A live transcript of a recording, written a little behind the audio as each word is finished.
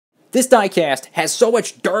This diecast has so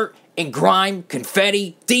much dirt and grime,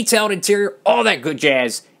 confetti, detailed interior, all that good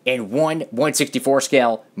jazz in one 1/64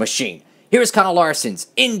 scale machine. Here's Kyle Larson's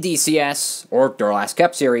NDCS, or DURALAST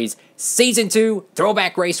Cup Series, Season 2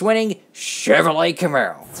 Throwback Race winning Chevrolet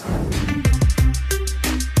Camaro.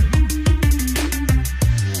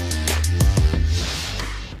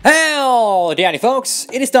 Howdy, howdy folks,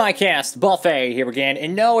 it is Diecastbuffet here again,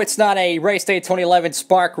 and no, it's not a Race Day 2011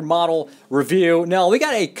 Spark model review. No, we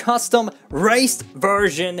got a custom raced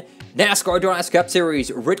version NASCAR DURALAST Cup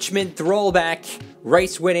Series Richmond Throwback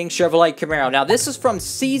race-winning Chevrolet Camaro. Now, this is from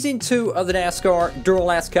Season 2 of the NASCAR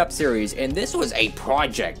DURALAST Cup Series, and this was a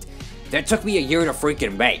project that took me a year to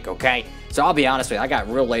freaking make, okay? So I'll be honest with you, I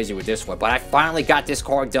got real lazy with this one, but I finally got this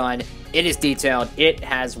car done. It is detailed, it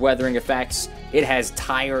has weathering effects, it has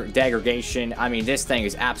tire degradation. I mean, this thing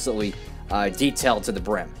is absolutely detailed to the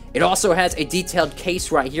brim. It also has a detailed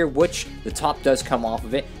case right here, which the top does come off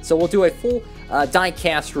of it. So we'll do a full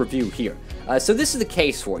diecast review here. So this is the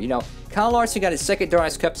case for it. You know, Kyle Larson got his second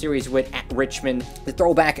DURALAST Cup Series win at Richmond, the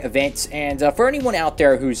throwback event. And for anyone out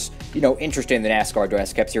there who's, you know, interested in the NASCAR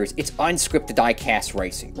DURALAST Cup Series, it's unscripted diecast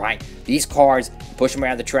racing, right? These cars, push them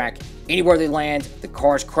around the track, anywhere they land, the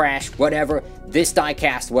cars crash, whatever. This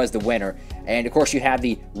diecast was the winner. And of course, you have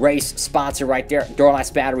the race sponsor right there,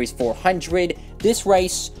 DURALAST Batteries 400. This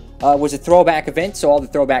race was a throwback event, so all the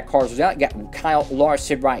throwback cars was out. You got Kyle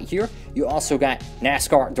Larson right here. You also got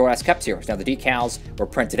NASCAR DURALAST Cup Series. Now, the decals were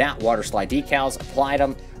printed out, water slide decals, applied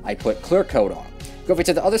them. I put clear coat on. Go over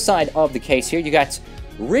to the other side of the case here. You got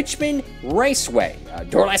Richmond Raceway,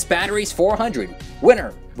 DURALAST Batteries 400.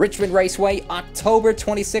 Winner, Richmond Raceway, October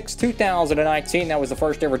 26, 2019. That was the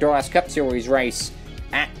first ever DURALAST Cup Series race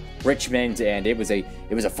at Richmond, and it was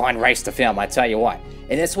a fun race to film, I tell you what.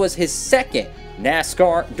 And this was his second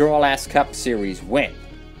NASCAR DURALAST Cup Series win.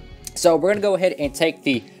 So we're gonna go ahead and take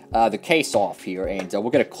the case off here, and we'll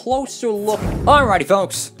get a closer look. Alrighty,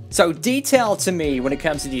 folks. So detail to me when it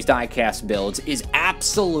comes to these diecast builds is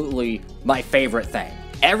absolutely my favorite thing.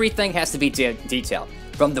 Everything has to be detailed,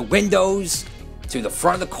 from the windows to the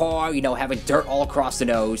front of the car, you know, having dirt all across the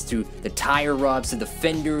nose, to the tire rubs, to the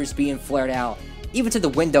fenders being flared out, even to the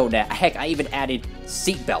window net. Heck, I even added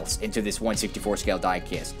seat belts into this 1/64 scale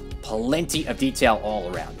diecast. Plenty of detail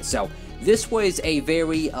all around. So this was a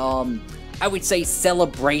very, I would say,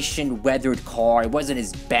 celebration weathered car. It wasn't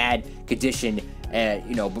as bad condition,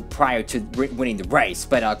 you know, prior to winning the race.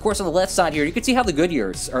 But of course, on the left side here, you can see how the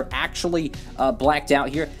Goodyears are actually blacked out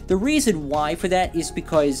here. The reason why for that is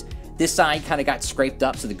because this side kind of got scraped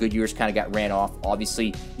up, so the Goodyears kind of got ran off.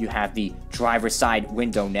 Obviously, you have the driver's side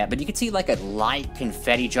window net, but you can see like a light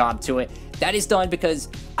confetti job to it. That is done because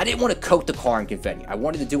I didn't want to coat the car in confetti. I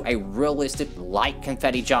wanted to do a realistic light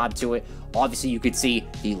confetti job to it. Obviously, you could see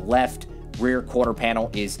the left rear quarter panel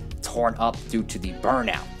is torn up due to the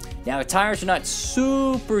burnout. Now, the tires are not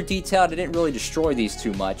super detailed. I didn't really destroy these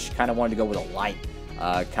too much. Kind of wanted to go with a light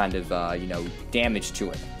you know, damage to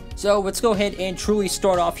it. So let's go ahead and truly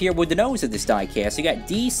start off here with the nose of this diecast. You got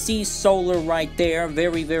DC Solar right there.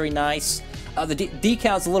 Very, very nice. The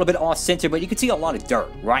decal's a little bit off-center, but you can see a lot of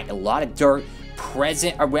dirt, right? A lot of dirt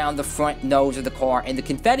present around the front nose of the car, and the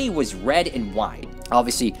confetti was red and white.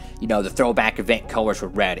 Obviously, you know, the throwback event colors were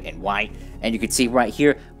red and white, and you can see right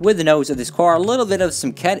here with the nose of this car, a little bit of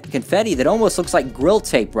some confetti that almost looks like grill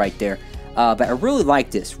tape right there. But I really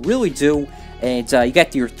like this, really do. And you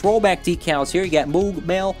got your throwback decals here. You got Moog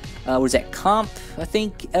Mail, was that Comp, I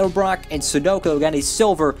think, Elbrock, and Sudoku. You got a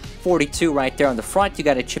silver 42 right there on the front. You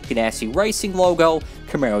got a Chip Ganassi Racing logo,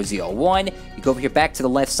 Camaro Z01. You go over here back to the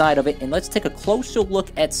left side of it, and let's take a closer look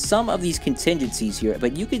at some of these contingencies here.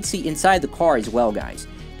 But you can see inside the car as well, guys.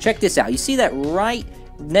 Check this out. You see that right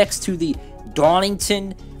next to the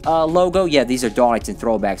Darlington logo? Yeah, these are Darlington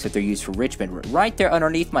throwbacks that they're used for Richmond. Right there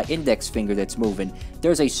underneath my index finger that's moving,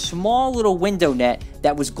 there's a small little window net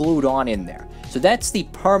that was glued on in there. So that's the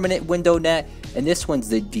permanent window net, and this one's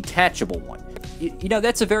the detachable one. You know,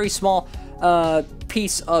 that's a very small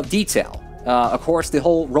piece of detail. Of course, the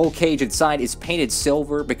whole roll cage inside is painted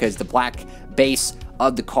silver because the black base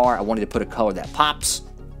of the car, I wanted to put a color that pops.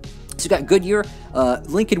 So you got Goodyear,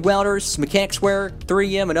 Lincoln Welders, Mechanics Wear,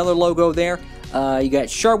 3M, another logo there. You got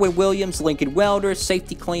Sherwin-Williams, Lincoln Welders,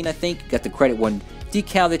 Safety Clean, I think. You got the Credit One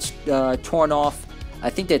decal that's torn off. I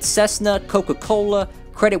think that's Cessna, Coca-Cola,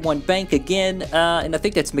 Credit One Bank again, and I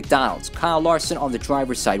think that's McDonald's. Kyle Larson on the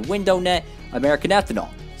driver's side window net, American Ethanol.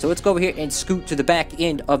 So let's go over here and scoot to the back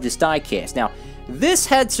end of this diecast. Now, this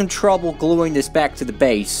had some trouble gluing this back to the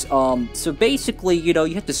base. So basically, you know,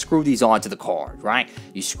 you have to screw these onto the car, right?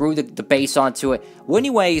 You screw the base onto it. Well,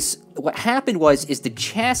 anyways, what happened is the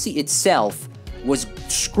chassis itself was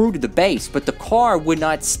screwed to the base, but the car would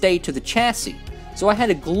not stay to the chassis. So I had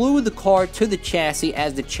to glue the car to the chassis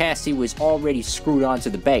as the chassis was already screwed onto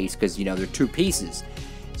the base because, you know, they're two pieces.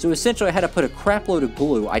 So essentially I had to put a crap load of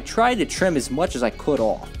glue. I tried to trim as much as I could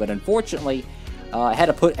off, but unfortunately I had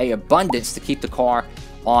to put an abundance to keep the car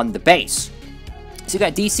on the base. So you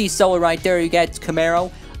got DC Solar right there, you got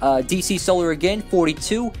Camaro. DC Solar again,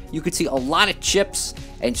 42. You could see a lot of chips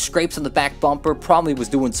and scrapes on the back bumper. Probably was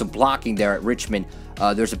doing some blocking there at Richmond.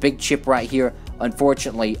 There's a big chip right here,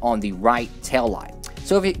 unfortunately, on the right tail light.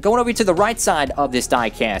 So if you're going over to the right side of this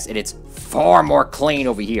diecast, and it's far more clean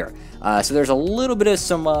over here. So there's a little bit of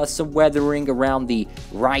some weathering around the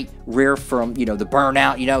right rear from, you know, the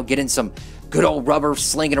burnout, you know, getting some good old rubber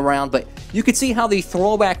slinging around. But you can see how the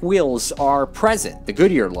throwback wheels are present, the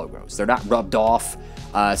Goodyear logos. They're not rubbed off.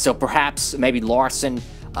 So perhaps maybe Larson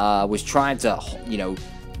was trying to, you know,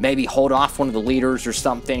 maybe hold off one of the leaders or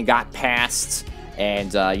something, got past,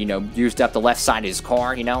 and, you know, used up the left side of his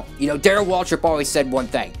car, you know. You know, Darrell Waltrip always said one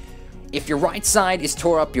thing. If your right side is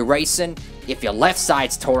tore up, you're racing. If your left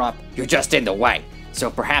side's tore up, you're just in the way.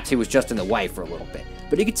 So perhaps he was just in the way for a little bit.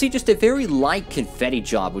 But you can see just a very light confetti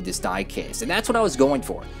job with this diecast, and that's what I was going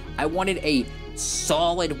for. I wanted a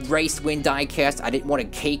solid race win diecast. I didn't want to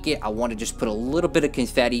cake it. I wanted to just put a little bit of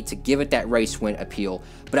confetti to give it that race win appeal,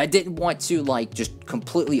 but I didn't want to like just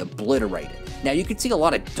completely obliterate it. Now you can see a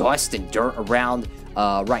lot of dust and dirt around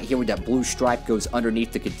right here where that blue stripe goes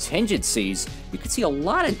underneath the contingencies. You can see a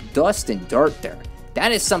lot of dust and dirt there.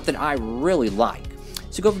 That is something I really like.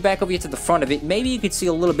 So go back over here to the front of it. Maybe you could see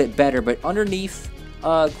a little bit better, but underneath,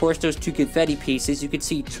 of course, those two confetti pieces, you can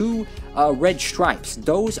see two red stripes.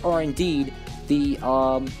 Those are indeed the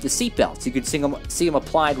seat belts. You can see them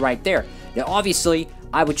applied right there. Now, obviously,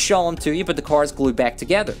 I would show them to you, but the car is glued back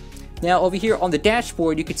together. Now, over here on the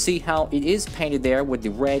dashboard, you can see how it is painted there with the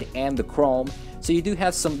red and the chrome. So you do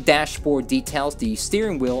have some dashboard details. The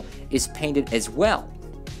steering wheel is painted as well.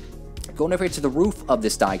 Going over here to the roof of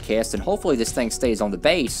this diecast, and hopefully this thing stays on the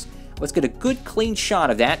base. Let's get a good clean shot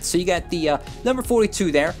of that. So you got the number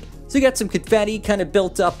 42 there. So you got some confetti kind of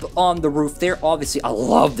built up on the roof there. Obviously, I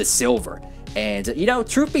love the silver. And, you know,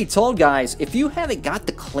 truth be told, guys, if you haven't got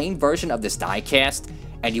the clean version of this diecast,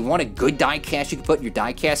 and you want a good diecast you can put in your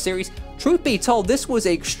diecast series, truth be told, this was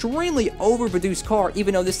an extremely overproduced car,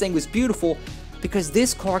 even though this thing was beautiful, because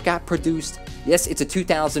this car got produced, yes, it's a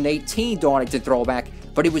 2018 Darlington throwback,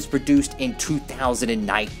 but it was produced in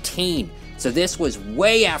 2019. So this was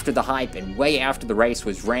way after the hype and way after the race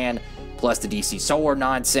was ran, plus the DC Solar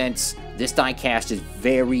nonsense. This diecast is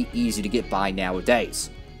very easy to get by nowadays.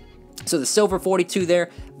 So the silver 42 there,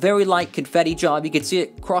 very light confetti job. You can see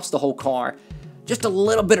it across the whole car. Just a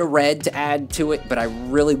little bit of red to add to it, but I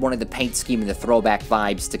really wanted the paint scheme and the throwback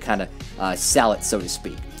vibes to kind of sell it, so to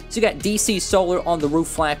speak. So you got DC Solar on the roof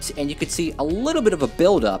flaps, and you can see a little bit of a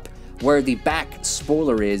buildup where the back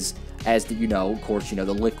spoiler is, as the, you know, of course, you know,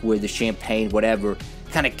 the liquid, the champagne, whatever,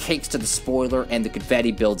 kind of cakes to the spoiler, and the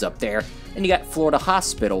confetti builds up there. And you got Florida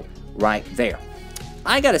Hospital right there.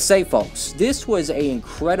 I gotta say, folks, this was an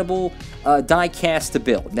incredible diecast to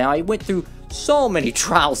build. Now, I went through so many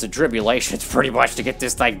trials and tribulations pretty much to get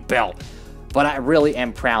this thing built, but I really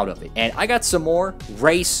am proud of it. And I got some more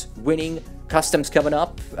race-winning customs coming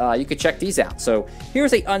up. You can check these out. So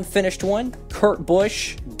here's a unfinished one. Kurt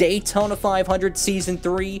Busch, Daytona 500 Season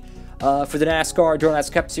 3 for the NASCAR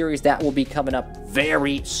DURALAST Cup Series. That will be coming up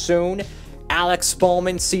very soon. Alex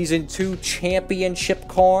Bowman Season 2 Championship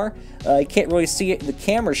car. You can't really see it in the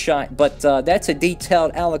camera shot, but that's a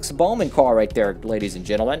detailed Alex Bowman car right there, ladies and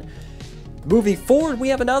gentlemen. Moving forward, we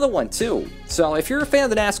have another one, too. So if you're a fan of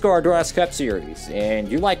the NASCAR DURALAST Cup Series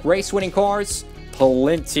and you like race-winning cars,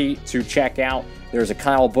 plenty to check out. There's a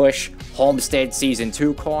Kyle Busch Homestead Season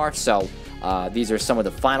 2 car. So these are some of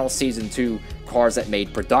the final Season 2 cars that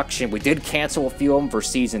made production. We did cancel a few of them for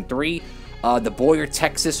Season 3. The Boyer,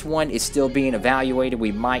 Texas one is still being evaluated.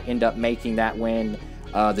 We might end up making that win.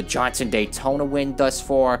 The Johnson Daytona win thus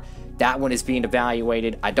far, that one is being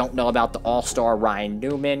evaluated. I don't know about the All-Star Ryan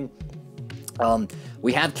Newman.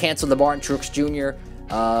 We have canceled the Martin Truex Jr.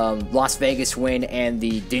 Las Vegas win and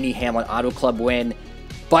the Denny Hamlin Auto Club win,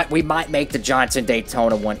 but we might make the Johnson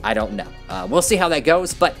Daytona one. I don't know. We'll see how that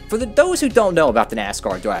goes. But for those who don't know about the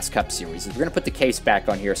NASCAR DURALAST Cup Series, we're going to put the case back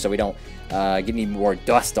on here so we don't get any more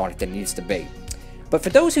dust on it than it needs to be. But for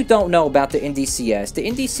those who don't know about the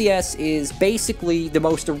NDCS is basically the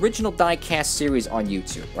most original diecast series on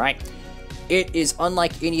YouTube, right? It is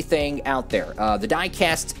unlike anything out there. The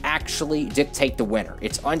diecasts actually dictate the winner.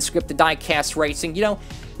 It's unscripted diecast racing. You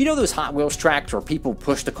know those Hot Wheels tracks where people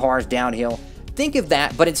push the cars downhill? Think of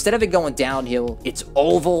that, but instead of it going downhill, it's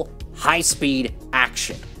oval, high-speed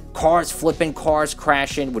action. Cars flipping, cars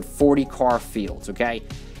crashing with 40-car fields, okay?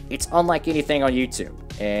 It's unlike anything on YouTube.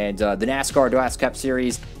 And the NASCAR Diecast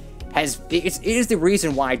series it is the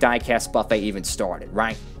reason why Diecastbuffet even started,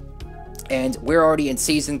 right? And we're already in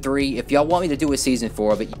Season 3. If y'all want me to do a Season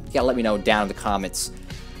 4 of it, you gotta let me know down in the comments.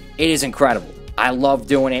 It is incredible. I love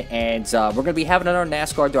doing it, and we're going to be having another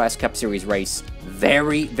NASCAR Diecast series race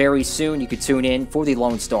very, very soon. You can tune in for the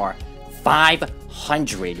Lone Star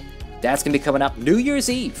 500. That's going to be coming up New Year's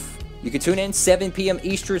Eve. You can tune in 7 p.m.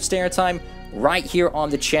 Eastern Standard Time right here on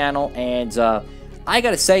the channel, and I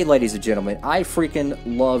gotta say, ladies and gentlemen, I freaking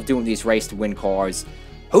love doing these race to win cars.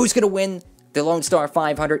 Who's going to win the Lone Star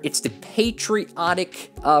 500? It's the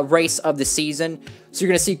patriotic race of the season. So you're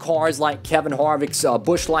going to see cars like Kevin Harvick's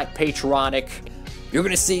Busch Light Patriotic. You're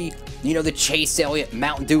going to see, you know, the Chase Elliott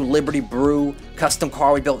Mountain Dew Liberty Brew custom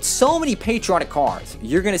car we built. So many patriotic cars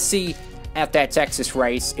you're going to see at that Texas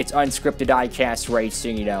race. It's unscripted diecast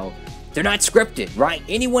racing, you know. They're not scripted, right?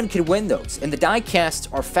 Anyone can win those. And the diecasts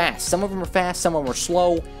are fast. Some of them are fast, some of them are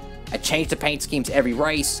slow. I change the paint schemes every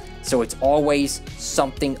race, so it's always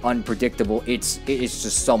something unpredictable. It's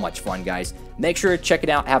just so much fun, guys. Make sure to check it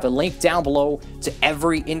out. I have a link down below to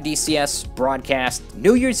every NDCS broadcast.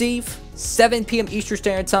 New Year's Eve, 7 p.m. Eastern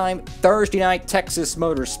Standard Time, Thursday night, Texas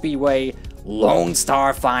Motor Speedway, Lone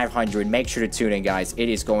Star 500. Make sure to tune in, guys. It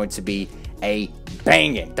is going to be a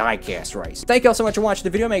banging diecast race. Thank y'all so much for watching the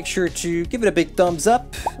video. Make sure to give it a big thumbs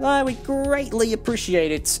up. I would greatly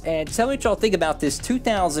appreciate it. And tell me what y'all think about this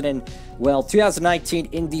 2019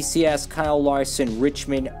 NDCS Kyle Larson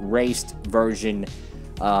Richmond raced version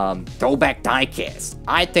throwback diecast.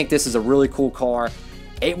 I think this is a really cool car.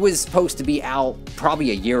 It was supposed to be out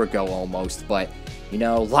probably a year ago almost, but you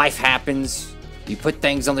know, life happens. You put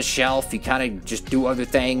things on the shelf, you kind of just do other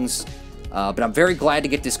things. But I'm very glad to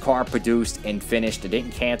get this car produced and finished. I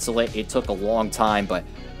didn't cancel it. It took a long time, but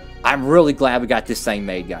I'm really glad we got this thing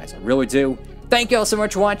made, guys. I really do. Thank you all so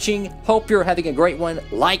much for watching. Hope you're having a great one.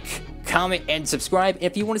 Like, comment, and subscribe.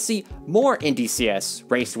 If you want to see more NDCS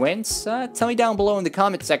race wins, tell me down below in the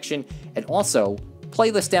comment section. And also,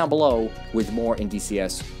 playlist down below with more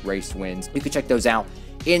NDCS race wins. You can check those out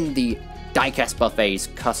in the Diecastbuffet's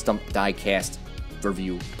custom diecast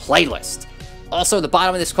review playlist. Also, the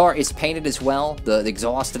bottom of this car is painted as well, the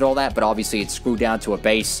exhaust and all that, but obviously it's screwed down to a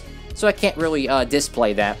base, so I can't really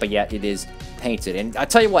display that, but yet it is painted. And I'll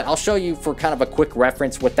tell you what, I'll show you for kind of a quick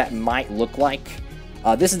reference what that might look like.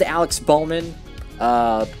 This is the Alex Bowman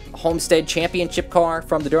Homestead Championship car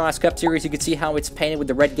from the DURALAST Cup Series. You can see how it's painted with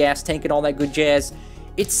the red gas tank and all that good jazz.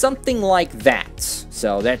 It's something like that,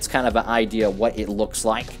 so that's kind of an idea of what it looks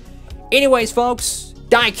like. Anyways, folks,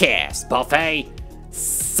 Diecastbuffet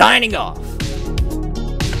signing off.